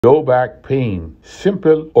Low back pain,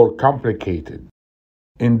 simple or complicated?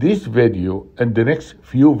 In this video and the next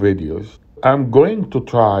few videos, I'm going to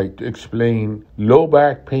try to explain low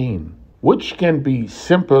back pain, which can be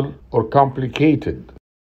simple or complicated.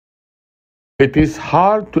 It is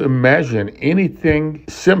hard to imagine anything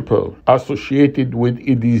simple associated with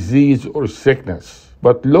a disease or sickness,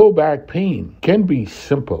 but low back pain can be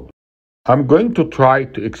simple. I'm going to try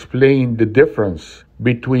to explain the difference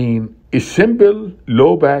between a simple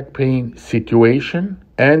low back pain situation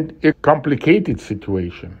and a complicated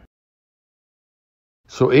situation.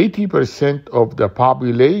 So 80% of the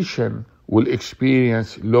population will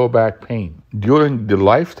experience low back pain during the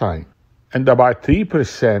lifetime, and about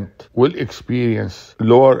 3% will experience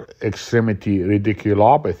lower extremity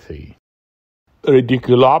radiculopathy.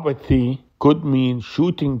 Radiculopathy could mean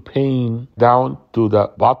shooting pain down to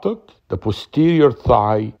the buttock, the posterior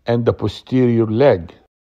thigh, and the posterior leg.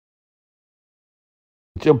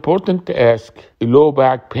 It's important to ask a low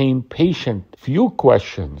back pain patient few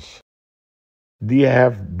questions. Do you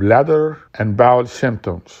have bladder and bowel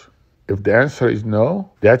symptoms? If the answer is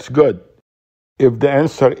no, that's good. If the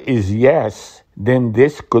answer is yes, then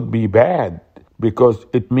this could be bad because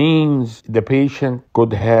it means the patient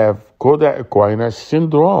could have cauda equina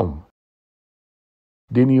syndrome.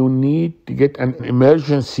 Then you need to get an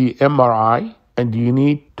emergency MRI, and you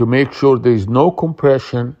need to make sure there is no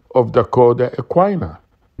compression of the cauda equina.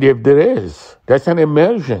 If there is, that's an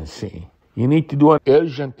emergency. You need to do an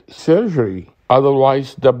urgent surgery.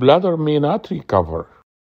 Otherwise, the bladder may not recover.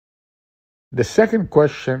 The second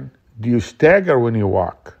question, do you stagger when you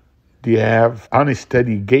walk? Do you have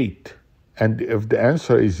unsteady gait? And if the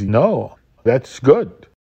answer is no, that's good.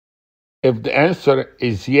 If the answer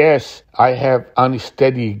is yes, I have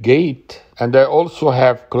unsteady gait, and I also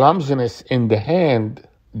have clumsiness in the hand,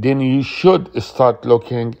 then you should start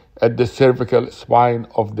looking at the cervical spine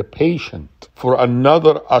of the patient for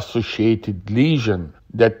another associated lesion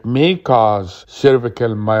that may cause cervical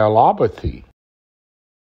myelopathy.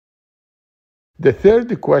 The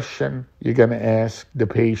third question you're going to ask the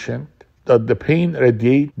patient, does the pain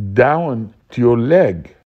radiate down to your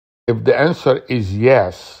leg? If the answer is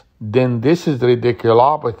yes, then this is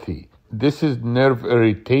radiculopathy. This is nerve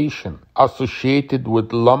irritation associated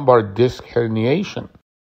with lumbar disc herniation.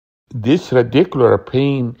 This radicular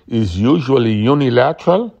pain is usually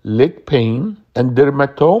unilateral, leg pain, and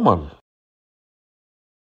dermatomal.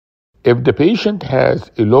 If the patient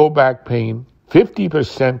has a low back pain,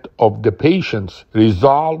 50% of the patients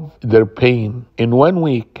resolve their pain in 1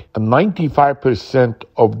 week, and 95%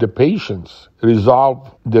 of the patients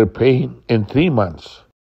resolve their pain in 3 months.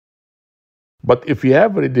 But if you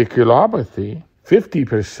have radiculopathy,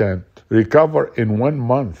 50% recover in 1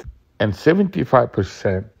 month, and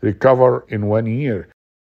 75% recover in 1 year.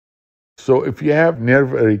 So if you have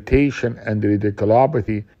nerve irritation and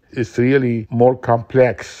radiculopathy, it's really more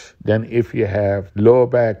complex than if you have low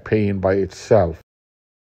back pain by itself.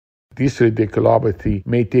 This radiculopathy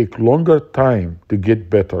may take longer time to get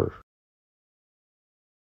better.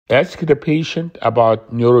 Ask the patient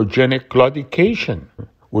about neurogenic claudication,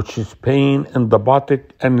 which is pain in the buttock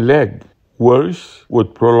and leg, worse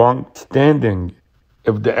with prolonged standing.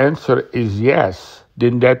 If the answer is yes,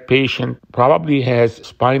 then that patient probably has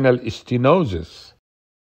spinal stenosis.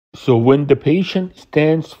 So when the patient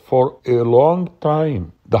stands for a long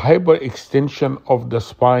time, the hyperextension of the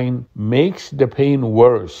spine makes the pain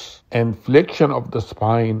worse, and flexion of the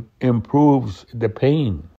spine improves the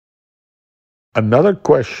pain. Another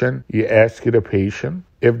question you ask the patient,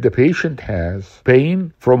 if the patient has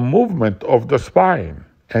pain from movement of the spine,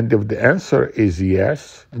 and if the answer is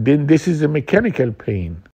yes, then this is a mechanical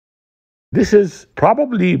pain. This is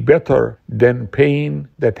probably better than pain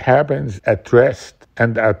that happens at rest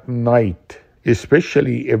and at night,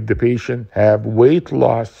 especially if the patient have weight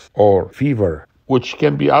loss or fever, which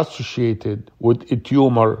can be associated with a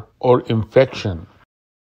tumor or infection.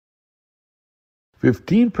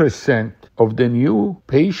 15% of the new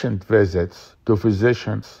patient visits to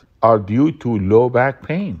physicians are due to low back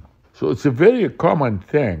pain. So it's a very common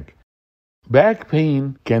thing. Back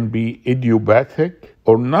pain can be idiopathic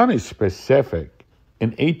or non-specific.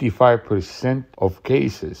 In 85% of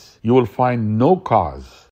cases, you will find no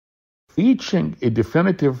cause. Reaching a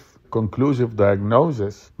definitive conclusive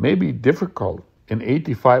diagnosis may be difficult in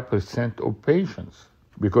 85% of patients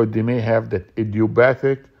because they may have that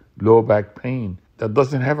idiopathic low back pain that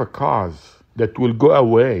doesn't have a cause, that will go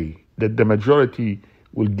away, that the majority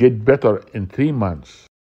will get better in 3 months.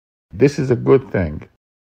 This is a good thing.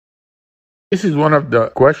 This is one of the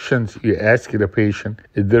questions you ask the patient.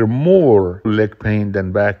 Is there more leg pain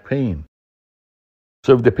than back pain?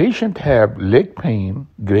 So if the patient have leg pain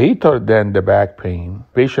greater than the back pain,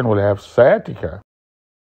 patient will have sciatica.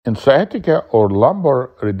 In sciatica or lumbar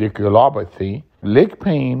radiculopathy, leg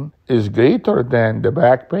pain is greater than the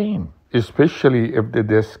back pain, especially if the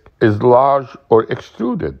disc is large or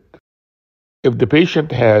extruded. If the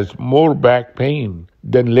patient has more back pain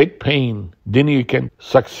than leg pain, then you can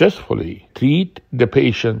successfully treat the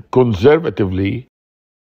patient conservatively.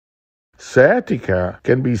 Sciatica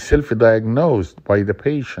can be self-diagnosed by the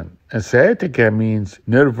patient, and sciatica means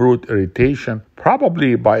nerve root irritation,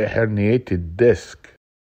 probably by a herniated disc.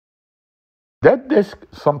 That disc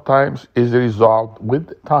sometimes is resolved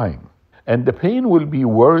with time, and the pain will be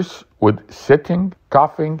worse with sitting,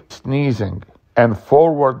 coughing, sneezing, and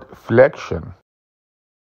forward flexion.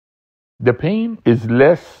 The pain is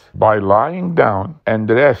less by lying down and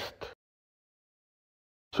rest.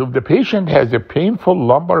 So if the patient has a painful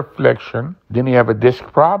lumbar flexion, then you have a disc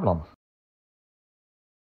problem.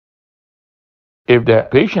 If the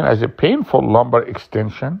patient has a painful lumbar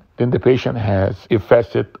extension, then the patient has a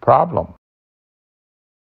facet problem.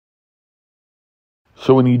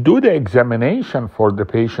 So when you do the examination for the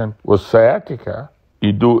patient with sciatica,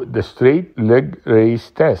 you do the straight leg raise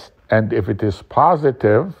test. And if it is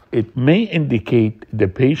positive, it may indicate the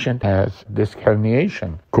patient has disc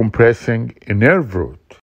herniation, compressing a nerve root.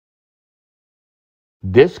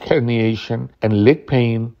 Disc herniation and leg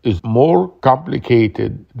pain is more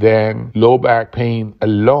complicated than low back pain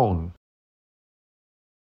alone.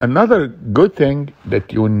 Another good thing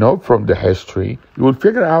that you know from the history, you will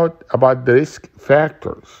figure out about the risk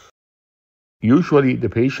factors. Usually the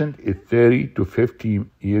patient is 30 to 50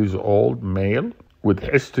 years old male with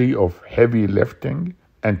history of heavy lifting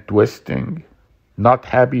and twisting, not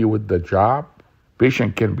happy with the job.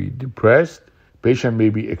 Patient can be depressed. Patient may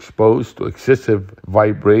be exposed to excessive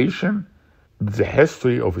vibration. The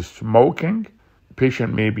history of smoking.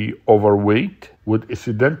 Patient may be overweight with a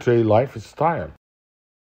sedentary lifestyle.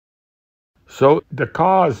 So the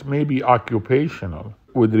cause may be occupational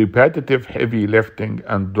with repetitive heavy lifting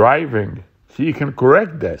and driving. So you can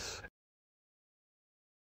correct this.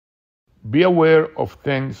 Be aware of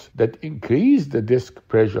things that increase the disc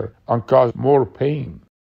pressure and cause more pain.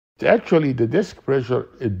 Actually, the disc pressure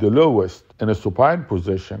is the lowest in a supine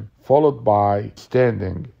position, followed by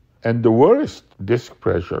standing. And the worst disc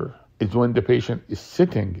pressure is when the patient is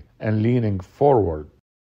sitting and leaning forward.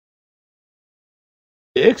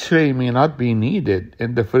 The X-ray may not be needed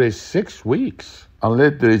in the first 6 weeks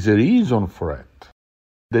unless there is a reason for it.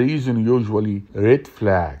 The reason usually red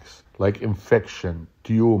flags like infection,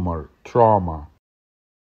 tumor, trauma.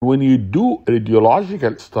 When you do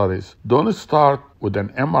radiological studies, don't start with an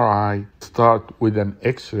MRI, start with an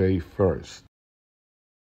X-ray first.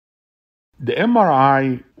 The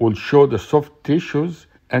MRI will show the soft tissues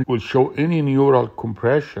and will show any neural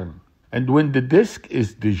compression. And when the disc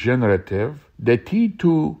is degenerative, the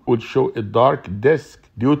T2 will show a dark disc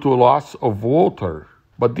due to loss of water.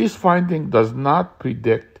 But this finding does not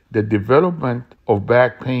predict the development of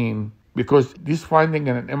back pain because this finding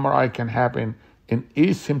in an MRI can happen in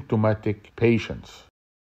asymptomatic patients.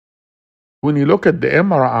 When you look at the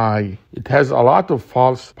MRI, it has a lot of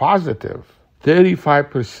false positive.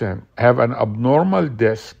 35% have an abnormal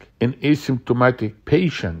disc in asymptomatic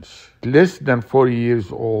patients less than 40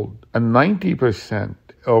 years old, and 90%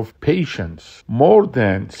 of patients more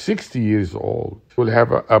than 60 years old will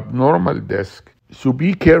have an abnormal disc. So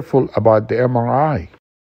be careful about the MRI.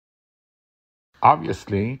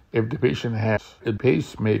 Obviously, if the patient has a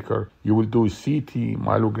pacemaker, you will do CT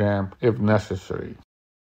myelogram if necessary.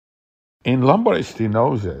 In lumbar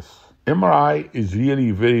stenosis, MRI is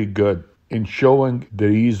really very good in showing the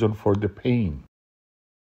reason for the pain.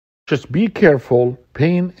 Just be careful,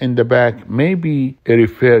 pain in the back may be a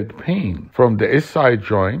referred pain from the SI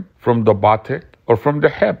joint, from the buttock, or from the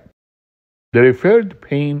hip. The referred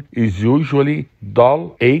pain is usually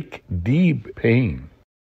dull, ache, deep pain.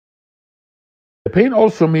 The pain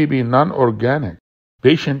also may be non-organic.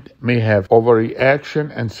 Patient may have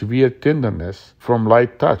overreaction and severe tenderness from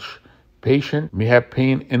light touch. Patient may have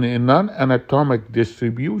pain in a non-anatomic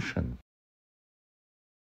distribution.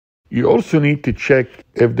 You also need to check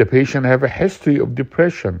if the patient have a history of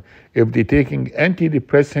depression, if they're taking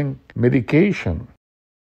antidepressant medication.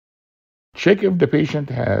 Check if the patient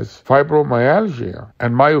has fibromyalgia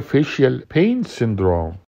and myofascial pain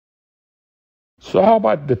syndrome. So how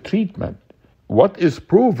about the treatment? What is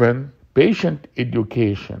proven? Patient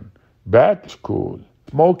education, back school,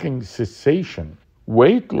 smoking cessation,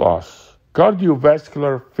 weight loss,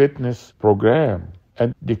 cardiovascular fitness program,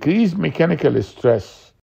 and decreased mechanical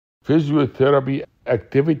stress, physiotherapy,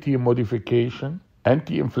 activity modification,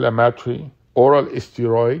 anti-inflammatory, oral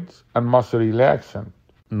steroids, and muscle relaxant.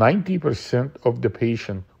 90% of the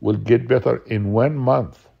patient will get better in 1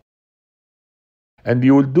 month. And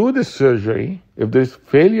you will do the surgery if there is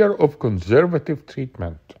failure of conservative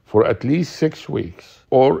treatment for at least 6 weeks,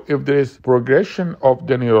 or if there is progression of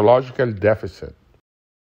the neurological deficit.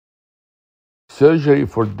 Surgery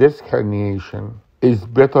for disc herniation is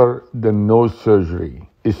better than no surgery,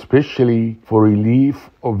 especially for relief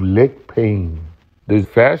of leg pain. There's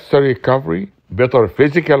faster recovery, better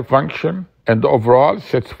physical function, and overall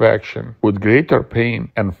satisfaction with greater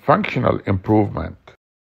pain and functional improvement.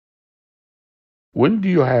 When do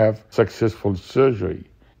you have successful surgery?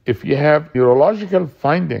 If you have neurological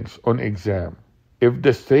findings on exam, if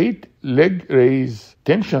the straight leg raise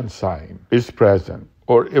tension sign is present,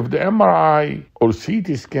 or if the MRI or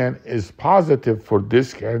CT scan is positive for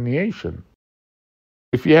disc herniation.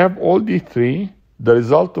 If you have all these three, the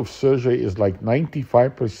result of surgery is like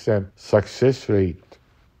 95% success rate.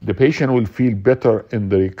 The patient will feel better in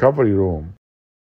the recovery room